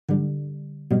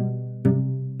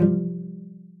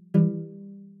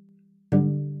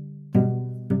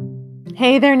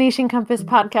Hey there, Nation Compass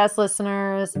podcast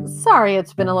listeners. Sorry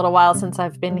it's been a little while since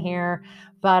I've been here,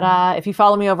 but if you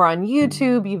follow me over on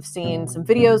YouTube, you've seen some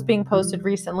videos being posted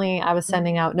recently. I was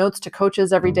sending out notes to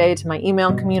coaches every day to my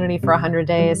email community for 100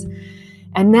 days.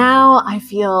 And now I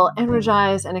feel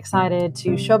energized and excited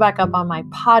to show back up on my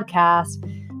podcast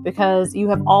because you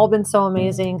have all been so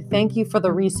amazing. Thank you for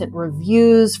the recent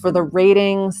reviews, for the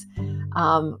ratings.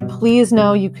 Please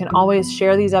know you can always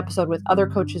share these episodes with other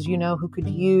coaches you know who could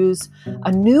use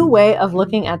a new way of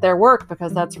looking at their work,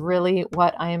 because that's really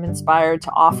what I am inspired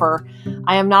to offer.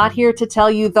 I am not here to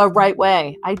tell you the right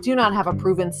way. I do not have a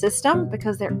proven system,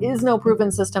 because there is no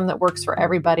proven system that works for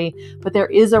everybody, but there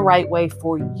is a right way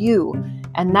for you.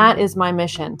 And that is my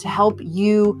mission, to help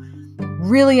you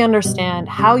really understand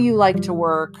how you like to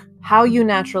work, how you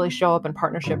naturally show up in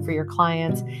partnership for your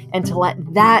clients, and to let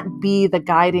that be the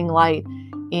guiding light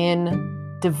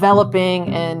in developing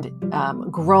and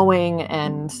growing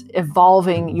and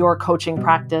evolving your coaching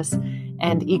practice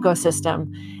and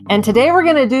ecosystem. And today we're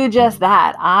going to do just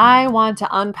that. I want to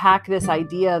unpack this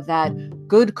idea that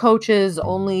good coaches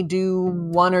only do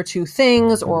one or two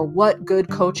things, or what good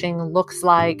coaching looks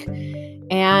like,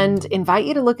 and invite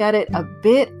you to look at it a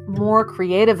bit more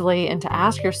creatively and to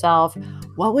ask yourself,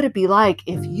 what would it be like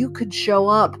if you could show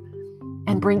up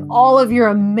and bring all of your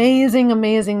amazing,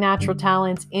 amazing natural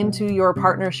talents into your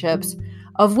partnerships,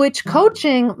 of which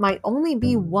coaching might only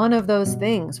be one of those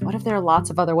things? What if there are lots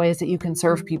of other ways that you can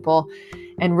serve people,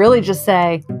 and really just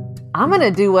say, I'm going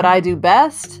to do what I do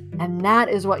best, and that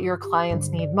is what your clients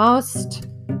need most?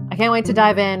 I can't wait to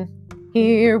dive in.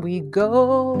 Here we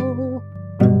go.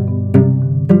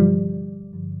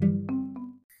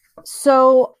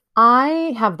 So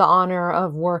I have the honor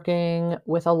of working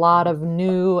with a lot of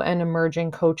new and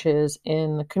emerging coaches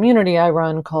in the community I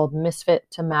run called Misfit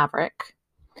to Maverick.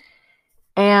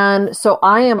 And so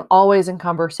I am always in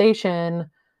conversation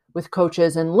with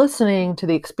coaches and listening to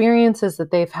the experiences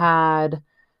that they've had,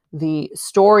 the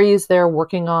stories they're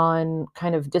working on,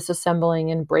 kind of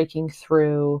disassembling and breaking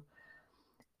through.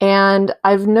 And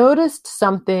I've noticed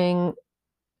something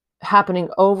happening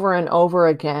over and over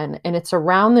again, and it's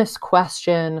around this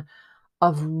question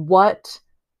of what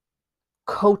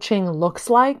coaching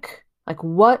looks like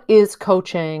what is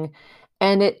coaching?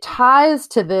 And it ties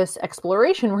to this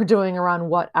exploration we're doing around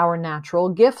what our natural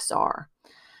gifts are.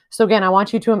 So again, I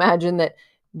want you to imagine that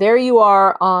there you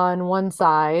are on one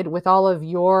side with all of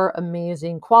your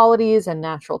amazing qualities and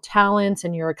natural talents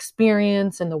and your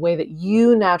experience and the way that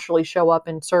you naturally show up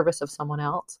in service of someone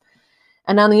else.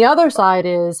 And on the other side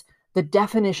is the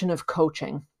definition of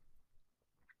coaching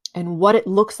and what it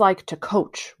looks like to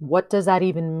coach. What does that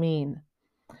even mean?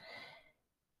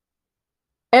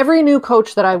 Every new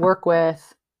coach that I work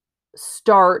with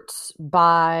starts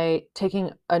by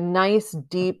taking a nice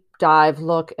deep dive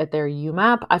look at their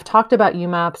UMAP. I've talked about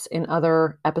UMAPs in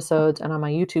other episodes and on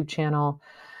my YouTube channel,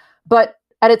 but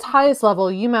at its highest level,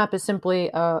 UMAP is simply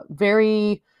a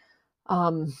very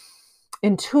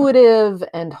intuitive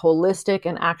and holistic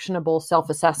and actionable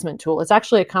self-assessment tool. It's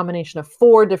actually a combination of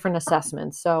 4 different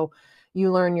assessments. So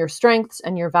you learn your strengths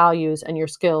and your values and your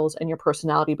skills and your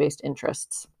personality-based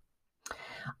interests.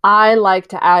 I like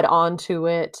to add on to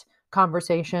it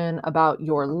conversation about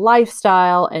your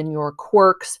lifestyle and your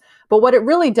quirks. But what it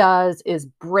really does is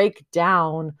break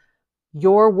down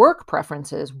your work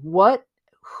preferences,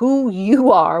 who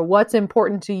you are, what's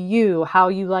important to you, how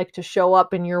you like to show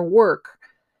up in your work.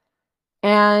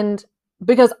 And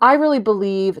because I really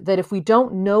believe that if we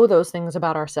don't know those things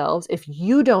about ourselves, if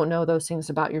you don't know those things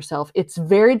about yourself, it's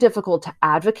very difficult to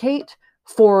advocate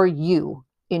for you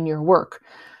in your work.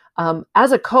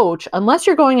 As a coach, unless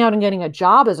you're going out and getting a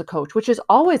job as a coach, which is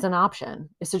always an option,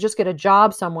 is to just get a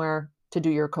job somewhere to do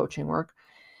your coaching work.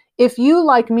 If you,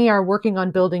 like me, are working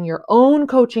on building your own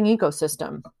coaching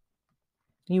ecosystem,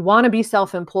 you want to be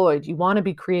self-employed, you want to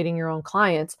be creating your own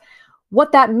clients,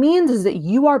 what that means is that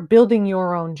you are building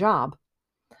your own job.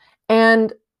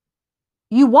 And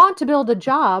you want to build a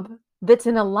job that's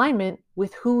in alignment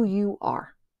with who you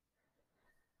are.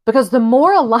 Because the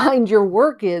more aligned your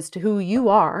work is to who you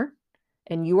are,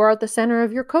 and you are at the center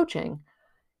of your coaching,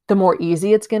 the more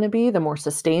easy it's going to be, the more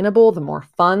sustainable, the more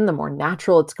fun, the more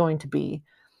natural it's going to be.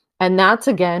 And that's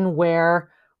again where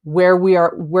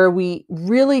we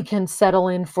really can settle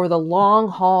in for the long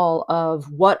haul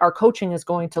of what our coaching is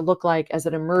going to look like as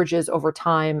it emerges over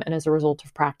time and as a result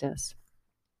of practice.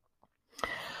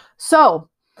 So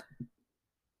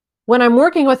when I'm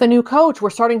working with a new coach,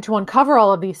 we're starting to uncover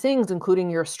all of these things,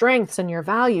 including your strengths and your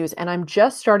values. And I'm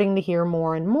just starting to hear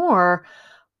more and more,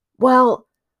 well,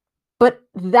 but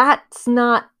that's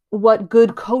not what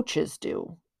good coaches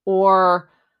do.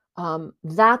 Or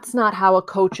That's not how a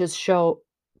coach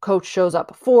shows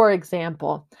up. For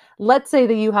example, let's say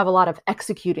that you have a lot of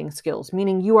executing skills,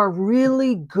 meaning you are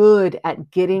really good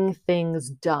at getting things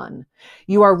done.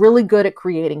 You are really good at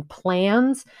creating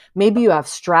plans. Maybe you have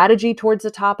strategy towards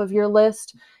the top of your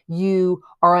list. You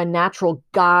are a natural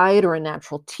guide or a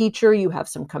natural teacher. You have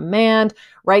some command,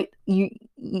 right?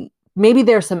 Maybe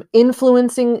there's some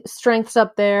influencing strengths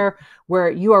up there where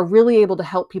you are really able to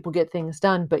help people get things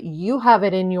done, but you have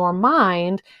it in your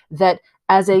mind that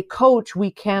as a coach,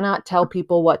 we cannot tell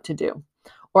people what to do.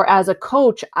 Or as a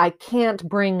coach, I'm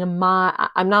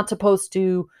not supposed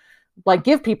to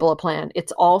give people a plan.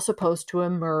 It's all supposed to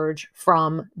emerge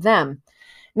from them.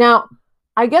 Now,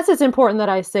 I guess it's important that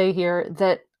I say here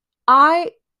that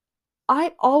I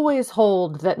always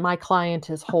hold that my client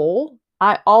is whole.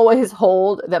 I always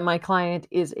hold that my client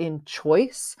is in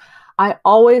choice. I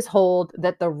always hold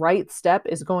that the right step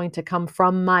is going to come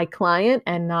from my client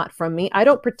and not from me. I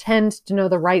don't pretend to know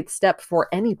the right step for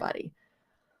anybody.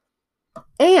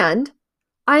 And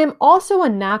I am also a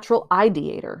natural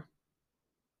ideator.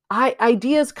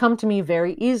 Ideas come to me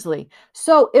very easily.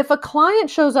 So if a client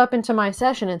shows up into my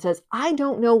session and says, I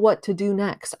don't know what to do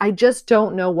next, I just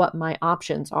don't know what my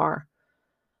options are,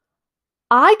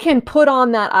 I can put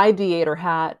on that ideator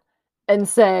hat and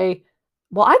say,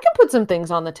 well, I can put some things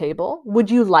on the table.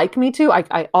 Would you like me to?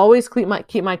 I always keep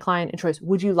my client in choice.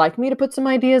 Would you like me to put some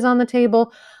ideas on the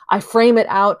table? I frame it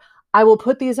out. I will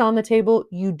put these on the table.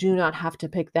 You do not have to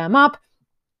pick them up.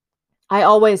 I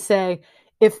always say,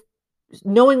 if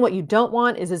knowing what you don't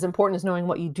want is as important as knowing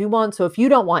what you do want. So if you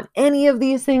don't want any of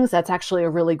these things, that's actually a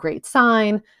really great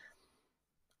sign.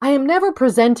 I am never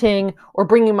presenting or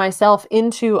bringing myself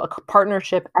into a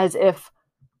partnership as if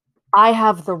I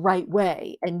have the right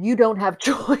way and you don't have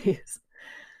choice.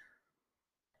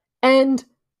 And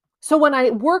so when I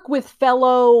work with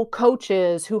fellow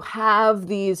coaches who have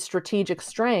these strategic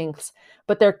strengths,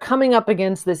 but they're coming up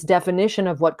against this definition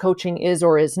of what coaching is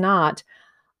or is not,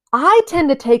 I tend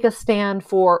to take a stand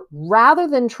for, rather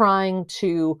than trying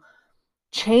to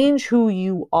change who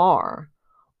you are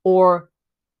or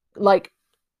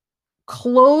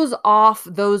close off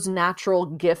those natural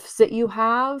gifts that you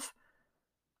have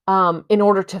in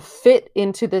order to fit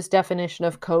into this definition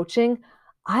of coaching,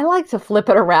 I like to flip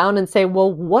it around and say,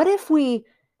 well, what if we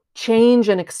change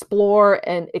and explore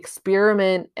and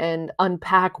experiment and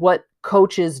unpack what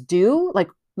coaches do?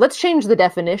 Let's change the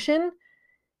definition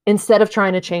instead of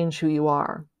trying to change who you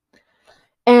are.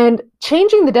 And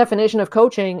changing the definition of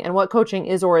coaching and what coaching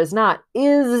is or is not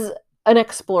is an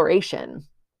exploration.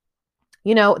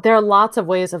 There are lots of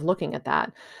ways of looking at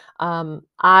that.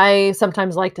 I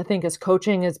sometimes like to think as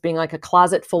coaching as being like a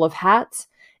closet full of hats,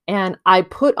 and I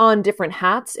put on different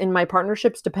hats in my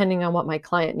partnerships depending on what my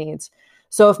client needs.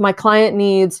 So if my client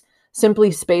needs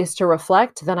simply space to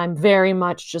reflect, then I'm very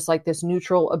much just like this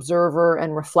neutral observer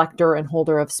and reflector and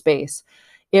holder of space.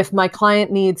 If my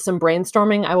client needs some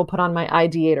brainstorming, I will put on my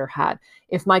ideator hat.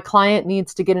 If my client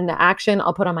needs to get into action,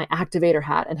 I'll put on my activator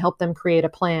hat and help them create a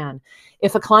plan.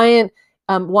 If a client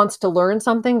wants to learn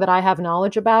something that I have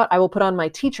knowledge about, I will put on my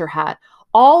teacher hat.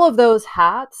 All of those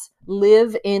hats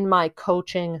live in my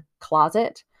coaching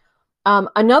closet.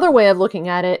 Another way of looking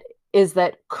at it is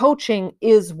that coaching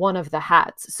is one of the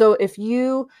hats. So if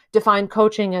you define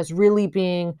coaching as really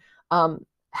being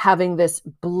having this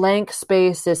blank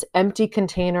space, this empty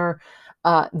container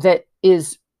that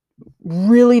is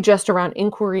really just around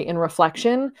inquiry and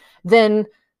reflection, then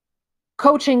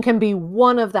coaching can be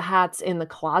one of the hats in the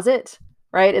closet,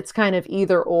 right? It's kind of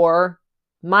either or.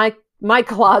 My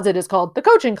closet is called the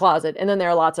coaching closet, and then there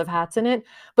are lots of hats in it.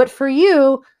 But for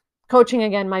you, coaching,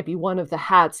 again, might be one of the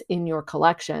hats in your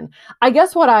collection. I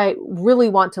guess what I really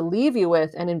want to leave you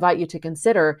with and invite you to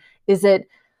consider is that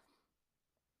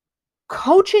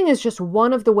coaching is just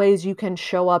one of the ways you can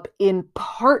show up in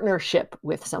partnership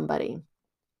with somebody.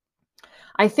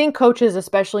 I think coaches,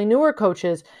 especially newer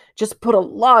coaches, just put a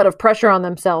lot of pressure on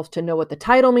themselves to know what the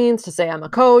title means, to say, I'm a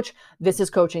coach, this is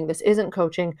coaching, this isn't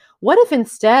coaching. What if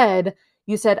instead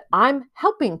you said, I'm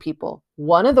helping people?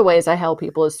 One of the ways I help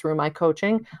people is through my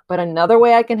coaching, but another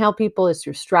way I can help people is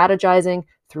through strategizing,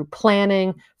 through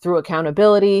planning, through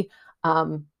accountability,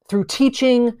 through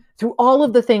teaching, through all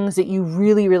of the things that you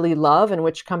really, really love and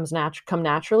which come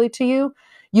naturally to you.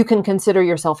 You can consider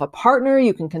yourself a partner.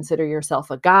 You can consider yourself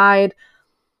a guide.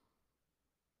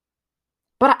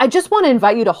 But I just want to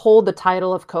invite you to hold the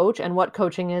title of coach and what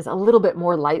coaching is a little bit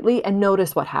more lightly and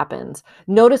notice what happens.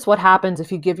 Notice what happens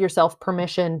if you give yourself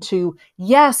permission to,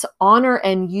 yes, honor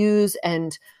and use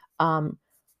and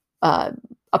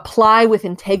apply with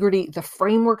integrity the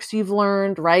frameworks you've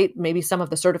learned, right? Maybe some of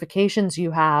the certifications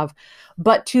you have,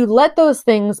 but to let those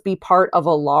things be part of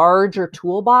a larger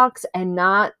toolbox and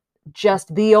not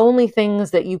just the only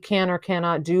things that you can or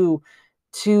cannot do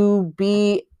to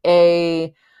be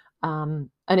an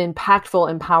impactful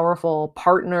and powerful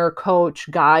partner, coach,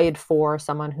 guide for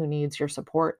someone who needs your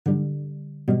support.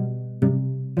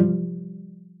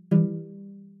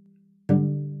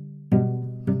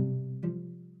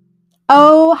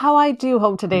 Oh, how I do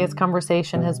hope today's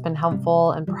conversation has been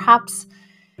helpful and perhaps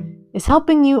is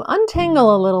helping you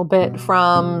untangle a little bit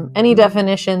from any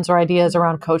definitions or ideas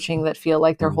around coaching that feel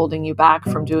like they're holding you back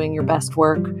from doing your best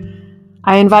work.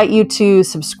 I invite you to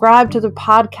subscribe to the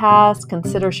podcast,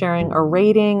 consider sharing a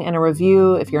rating and a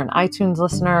review if you're an iTunes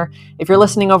listener. If you're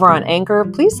listening over on Anchor,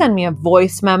 please send me a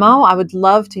voice memo. I would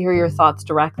love to hear your thoughts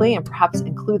directly and perhaps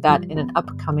include that in an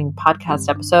upcoming podcast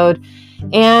episode.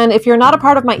 And if you're not a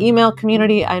part of my email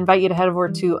community, I invite you to head over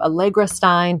to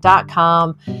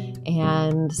allegrastein.com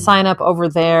and sign up over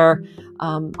there.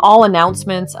 All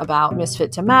announcements about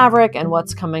Misfit to Maverick and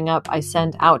what's coming up, I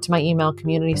send out to my email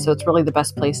community. So it's really the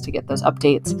best place to get those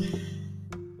updates.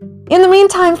 In the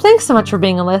meantime, thanks so much for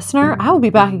being a listener. I will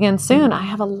be back again soon. I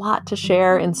have a lot to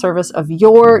share in service of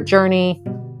your journey.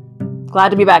 Glad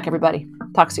to be back, everybody.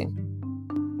 Talk soon.